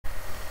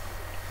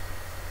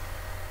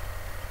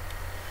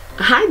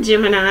Hi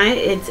Gemini,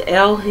 it's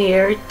Elle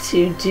here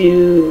to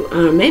do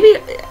maybe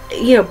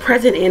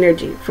present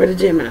energy for the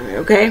Gemini.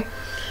 Okay,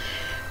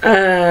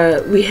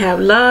 we have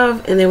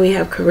love and then we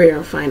have career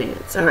and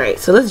finance. All right,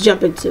 so let's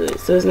jump into it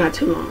so it's not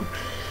too long.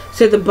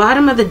 So at the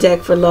bottom of the deck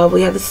for love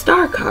we have the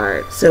Star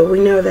card. So we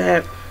know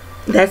that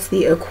that's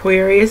the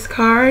Aquarius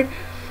card.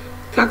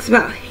 Talks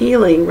about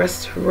healing,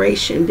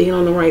 restoration, being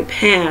on the right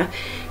path,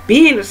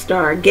 being a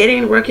star,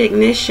 getting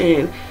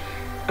recognition,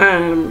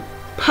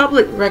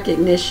 public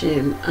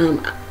recognition,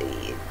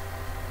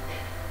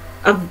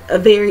 a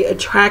very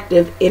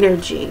attractive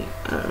energy,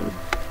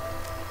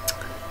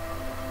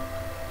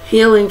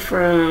 healing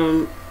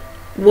from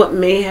what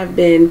may have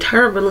been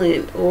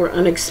turbulent or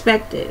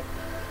unexpected.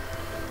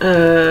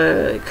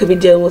 Could be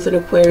dealing with an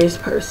Aquarius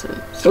person.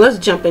 So let's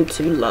jump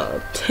into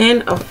love.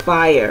 10 of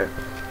Fire,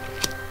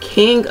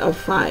 King of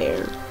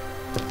Fire,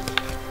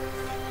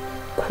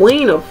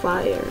 Queen of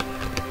Fire,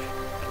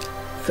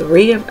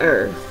 3 of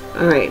Earth.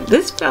 Alright,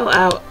 this fell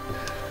out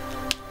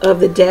of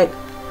the deck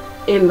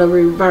in the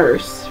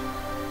reverse.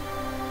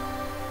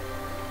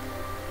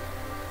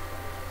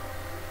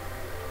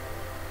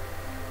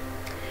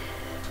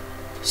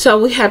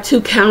 So we have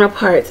two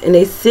counterparts and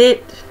they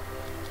sit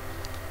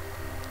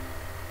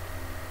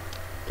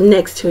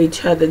next to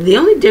each other. The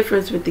only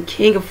difference with the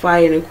King of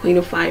Fire and the Queen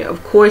of Fire,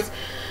 of course,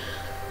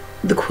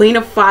 the Queen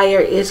of Fire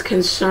is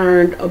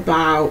concerned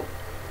about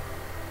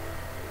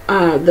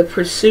the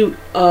pursuit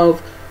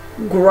of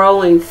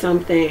growing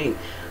something,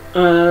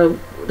 her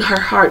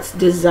heart's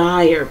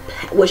desire,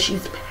 what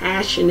she's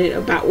passionate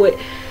about, what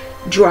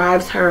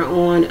drives her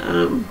on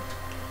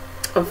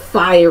a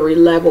fiery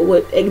level,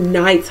 what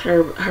ignites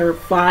her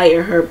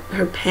fire,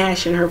 her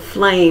passion, her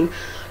flame,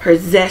 her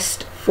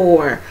zest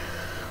for.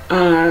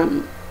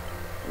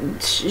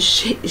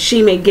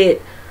 She may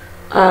get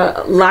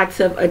lots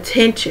of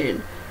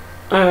attention.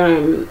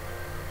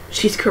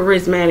 She's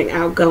charismatic,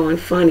 outgoing,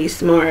 funny,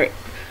 smart.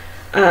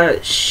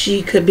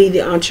 She could be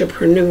the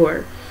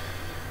entrepreneur.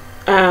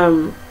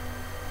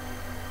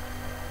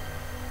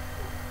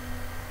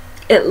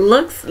 It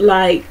looks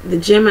like the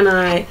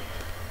Gemini,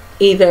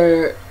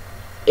 either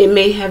it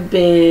may have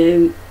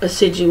been a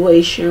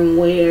situation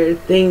where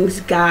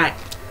things got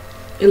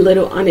a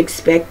little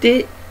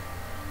unexpected,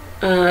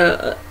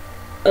 a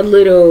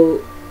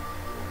little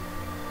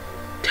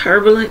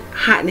turbulent,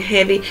 hot and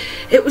heavy.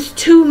 It was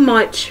too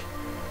much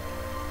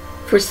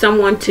for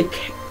someone to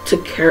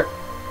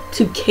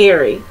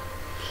carry.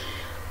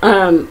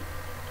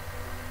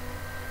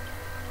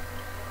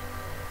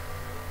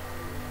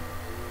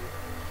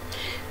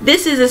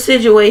 This is a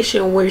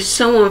situation where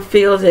someone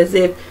feels as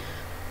if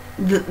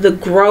the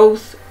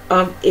growth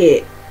of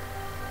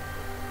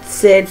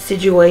said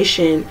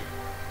situation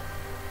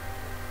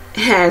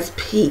has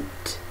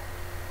peaked.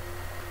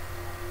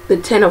 The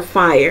 10 of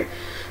Fire.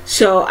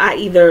 So I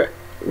either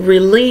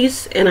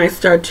release and I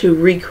start to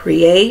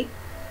recreate.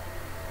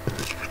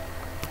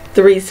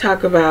 3s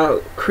talk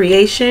about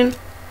creation,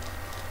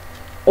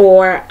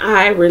 or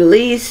I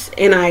release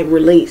and I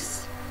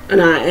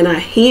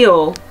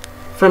heal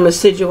from a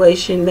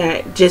situation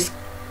that just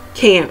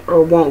can't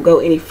or won't go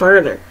any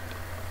further.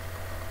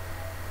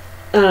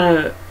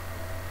 The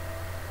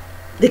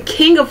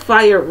King of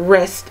Fire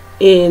rests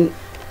in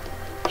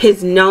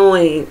his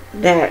knowing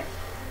that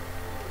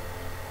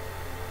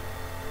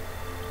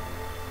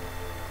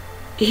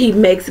he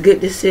makes good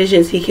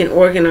decisions, he can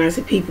organize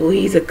the people,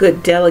 he's a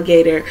good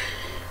delegator.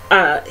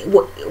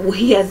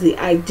 He has the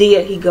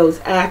idea, he goes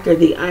after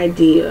the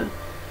idea.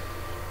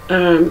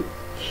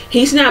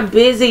 He's not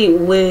busy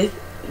with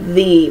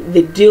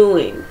the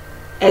doing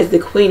as the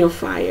Queen of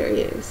Fire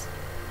is.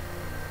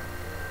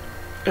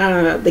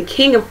 The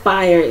King of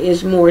Fire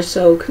is more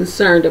so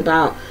concerned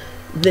about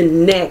the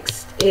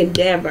next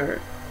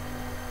endeavor.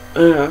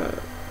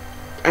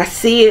 I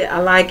see it, I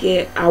like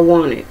it, I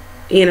want it,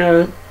 you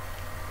know.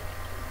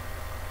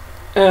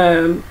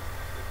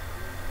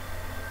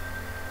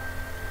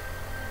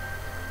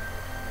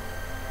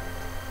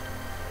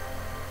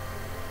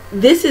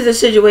 This is a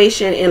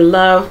situation in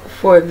love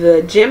for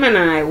the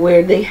Gemini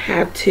where they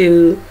have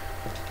to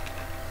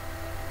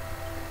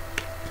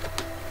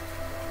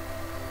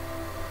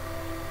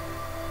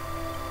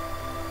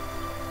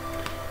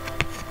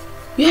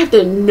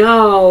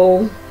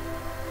know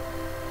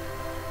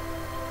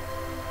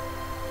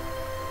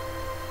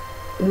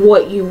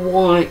what you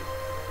want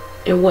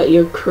and what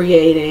you're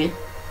creating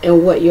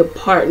and what you're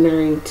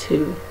partnering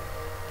to.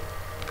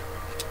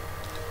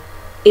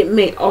 It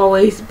may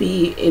always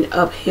be an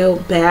uphill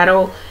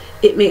battle.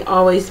 It may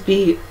always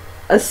be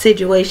a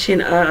situation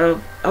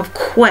of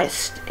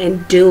quest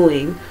and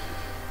doing,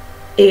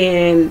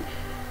 and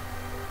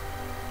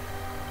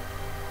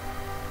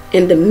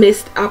the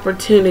missed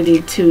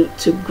opportunity to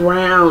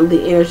ground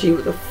the energy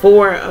with the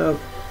 4 of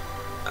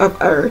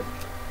Earth,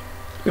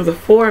 or the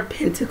 4 of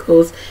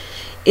Pentacles,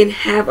 and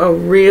have a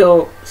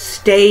real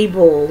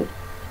stable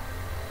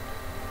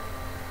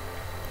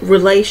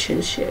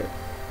relationship.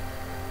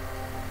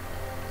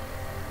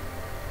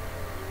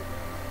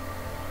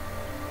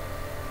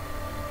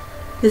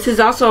 This is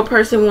also a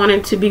person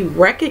wanting to be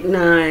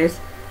recognized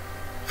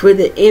for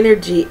the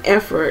energy,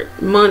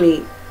 effort,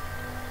 money,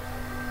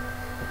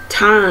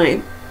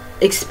 time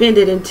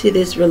expended into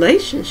this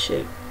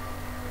relationship.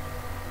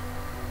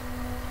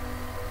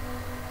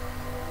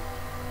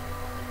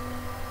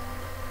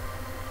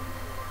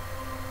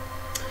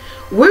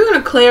 We're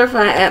going to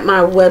clarify at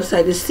my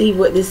website to see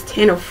what this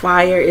Ten of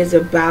Fire is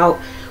about.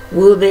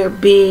 Will there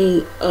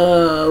be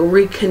a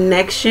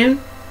reconnection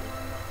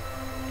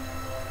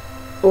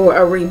or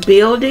a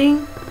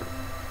rebuilding?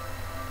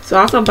 It's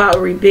also about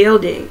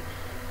rebuilding.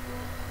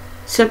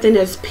 Something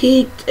that's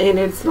peaked and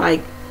it's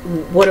like,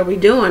 what are we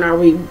doing? Are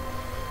we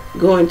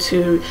going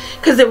to,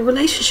 because the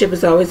relationship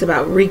is always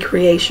about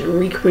recreation,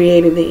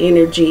 recreating the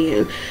energy,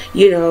 and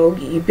you know,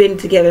 you've been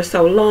together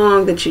so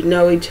long that you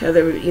know each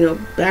other, you know,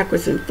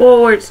 backwards and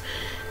forwards.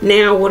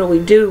 Now what do we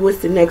do? What's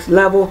the next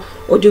level?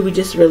 Or do we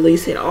just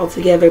release it all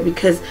together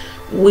because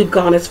we've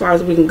gone as far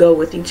as we can go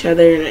with each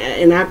other,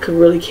 and I could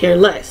really care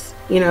less,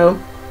 you know?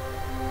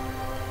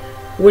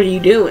 What are you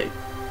doing?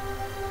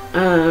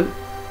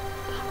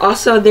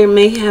 Also, there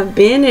may have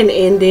been an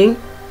ending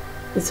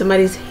and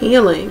somebody's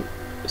healing.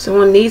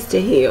 Someone needs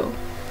to heal,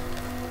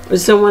 or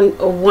someone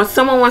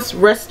wants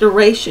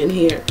restoration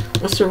here,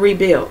 wants to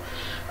rebuild.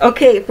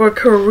 Okay, for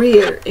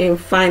career and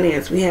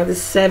finance, we have the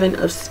Seven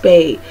of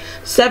Spades.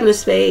 Seven of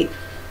Spades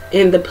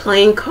in the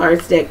playing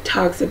cards deck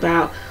talks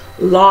about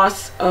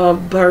loss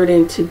of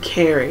burden to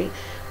carry.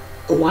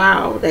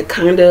 Wow, that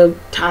kind of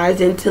ties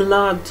into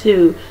love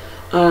too.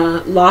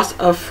 Loss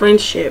of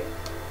friendship.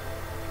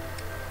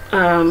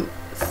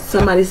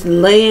 Somebody's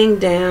laying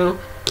down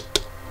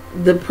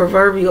the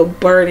proverbial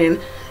burden,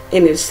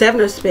 and the Seven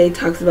of Spades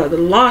talks about the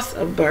loss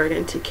of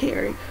burden to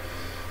carry.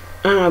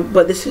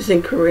 But this is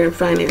in career and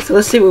finance. So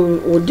let's see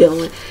what we're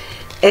dealing with.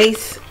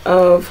 Ace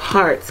of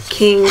Hearts,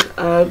 King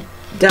of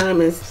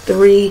Diamonds,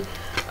 Three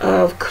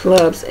of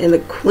Clubs, and the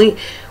Queen.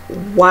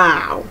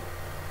 Wow.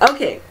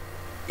 Okay.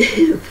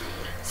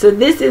 So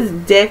this is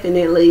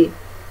definitely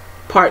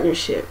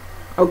partnership.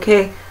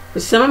 Okay. For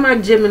some of my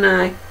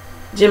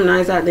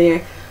Geminis out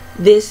there,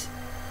 this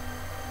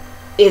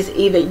is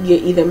you're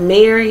either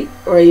married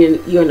or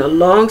you're in a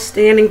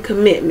long-standing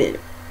commitment.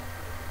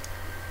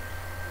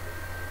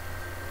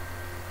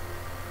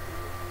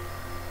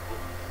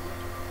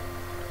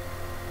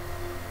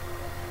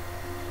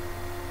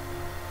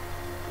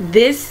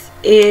 This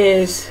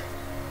is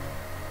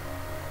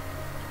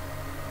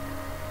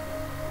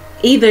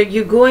either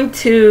you're going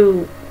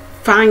to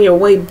find your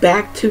way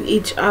back to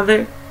each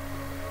other,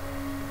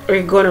 or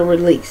you're going to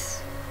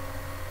release.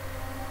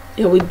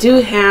 And we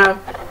do have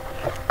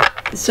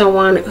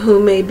someone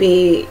who may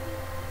be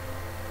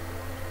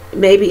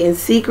maybe in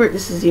secret.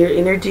 This is your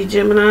energy,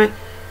 Gemini,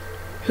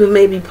 who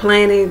may be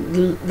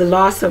planning the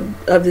loss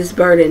of this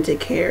burden to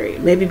carry,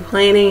 maybe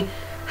planning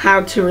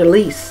how to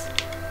release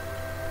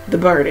the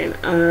burden,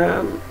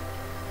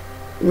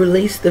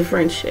 release the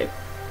friendship.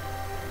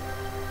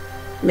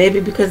 Maybe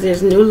because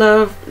there's new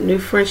love, new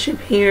friendship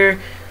here.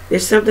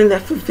 There's something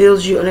that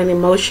fulfills you on an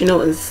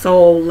emotional and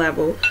soul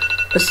level,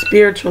 a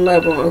spiritual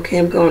level. Okay,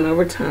 I'm going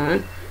over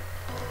time.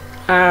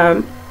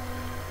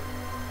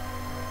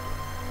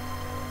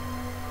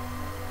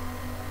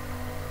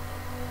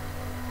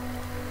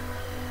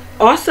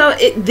 Also,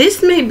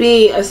 this may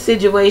be a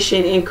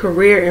situation in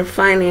career and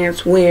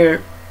finance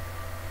where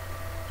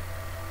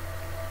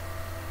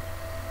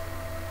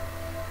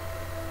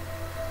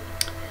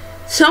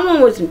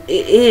someone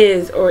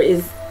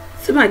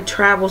somebody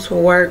travels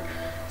for work.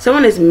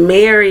 Someone is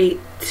married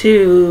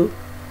to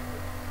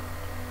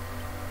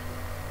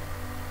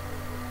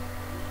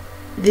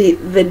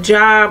the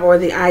job, or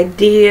the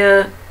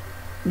idea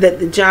that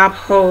the job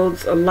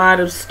holds a lot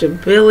of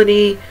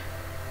stability,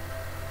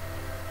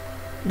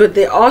 but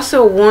they're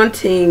also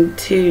wanting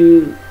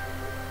to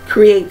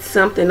create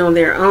something on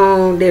their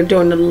own. They're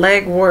doing the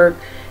legwork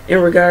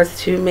in regards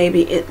to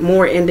maybe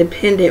more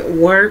independent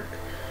work.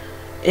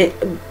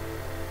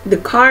 The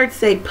cards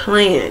say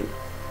plan.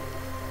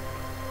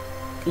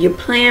 Your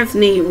plans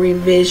need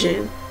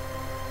revision.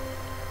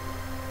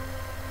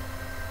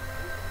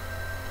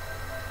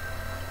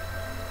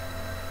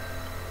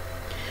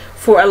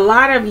 For a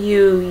lot of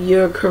you,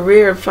 your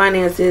career and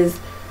finances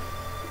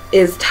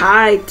is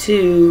tied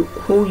to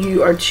who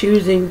you are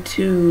choosing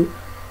to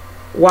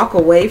walk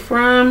away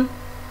from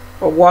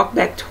or walk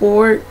back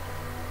toward,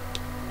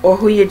 or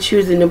who you're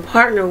choosing to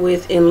partner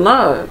with in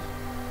love.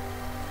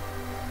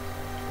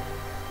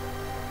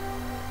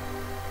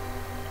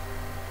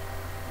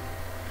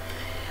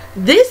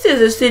 This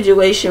is a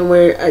situation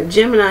where a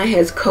Gemini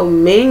has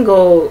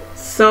commingled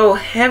so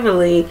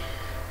heavily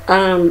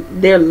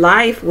their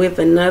life with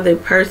another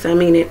person. I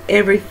mean, in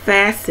every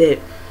facet,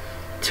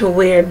 to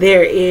where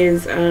there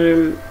is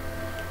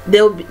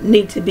there'll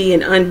need to be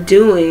an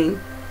undoing.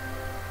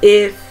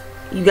 If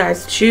you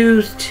guys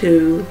choose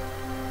to,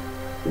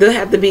 there'll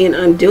have to be an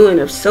undoing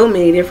of so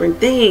many different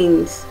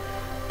things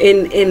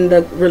in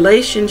the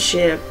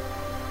relationship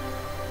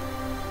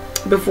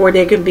before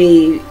there can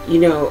be, you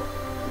know,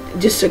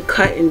 just a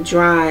cut and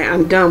dry,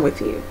 I'm done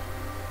with you.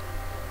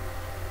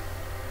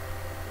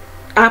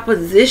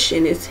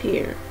 opposition is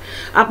here.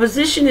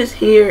 Opposition is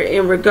here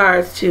in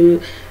regards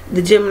to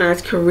the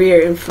Gemini's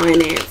career and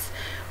finance.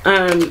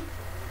 The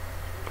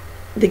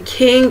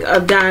King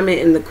of Diamond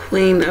and the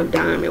Queen of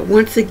Diamond.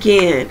 Once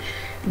again,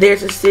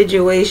 there's a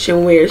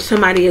situation where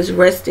somebody is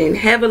resting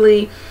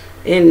heavily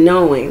in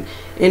knowing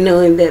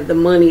that the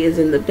money is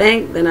in the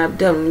bank, that I've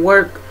done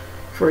work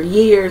for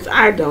years.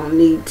 I don't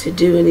need to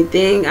do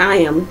anything. I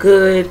am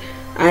good.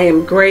 I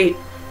am great.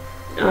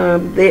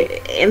 And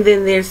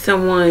then there's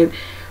someone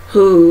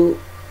who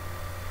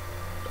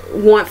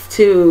wants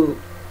to,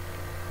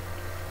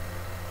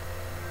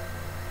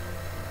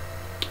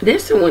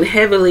 there's someone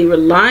heavily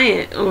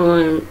reliant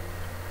on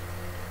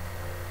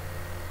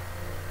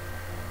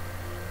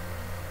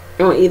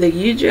either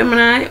you,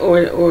 Gemini,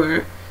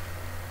 or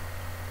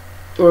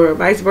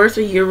vice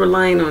versa. You're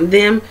relying on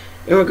them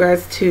in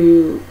regards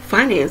to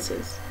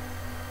finances.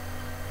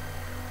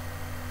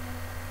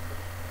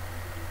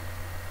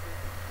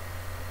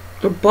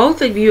 But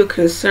both of you are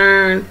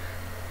concerned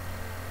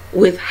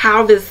with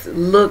how this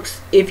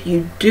looks if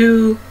you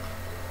do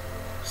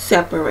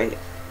separate.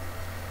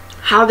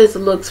 How this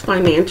looks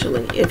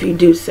financially if you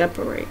do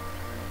separate.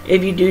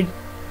 If you do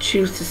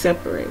choose to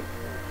separate.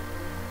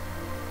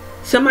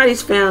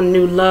 Somebody's found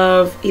new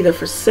love either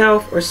for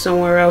self or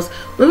somewhere else.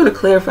 We're going to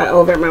clarify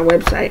over at my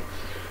website.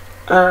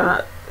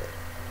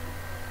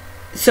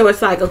 So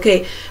it's like,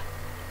 okay,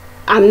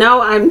 I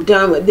know I'm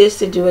done with this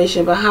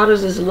situation, but how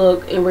does this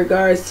look in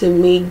regards to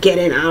me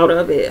getting out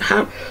of it?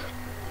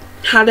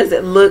 How does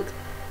it look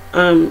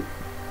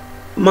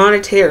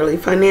monetarily,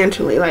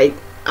 financially? Like,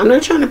 I'm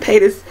not trying to pay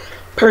this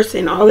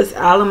person all this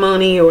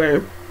alimony,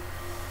 or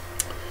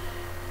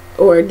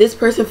this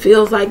person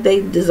feels like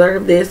they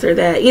deserve this or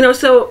that, you know.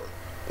 So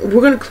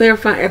we're going to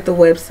clarify at the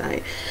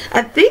website.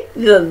 I think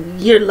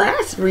your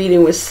last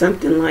reading was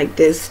something like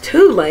this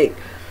too, like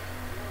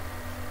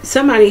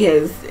somebody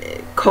has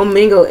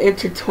commingled,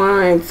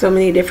 intertwined so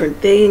many different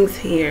things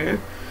here.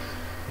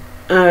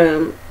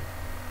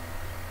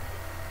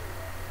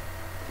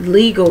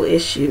 Legal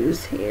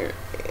issues here,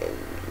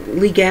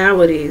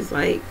 legalities,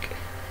 like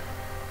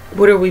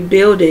what are we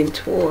building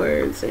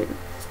towards, and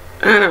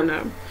I don't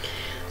know.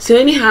 So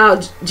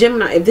anyhow,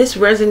 Gemini, if this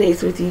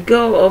resonates with you,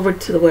 go over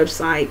to the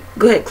website,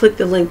 go ahead, click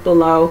the link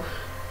below,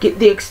 get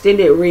the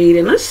extended read,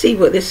 and let's see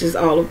what this is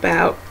all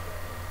about.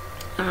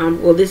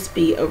 Will this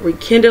be a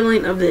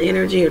rekindling of the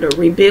energy, or the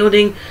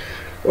rebuilding,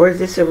 or is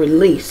this a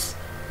release?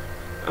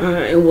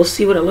 And we'll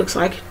see what it looks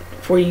like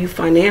for you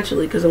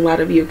financially, because a lot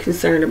of you are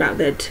concerned about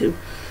that too.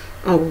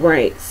 All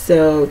right,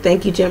 so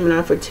thank you,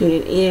 Gemini, for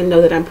tuning in.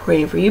 Know that I'm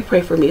praying for you.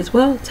 Pray for me as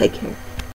well. Take care.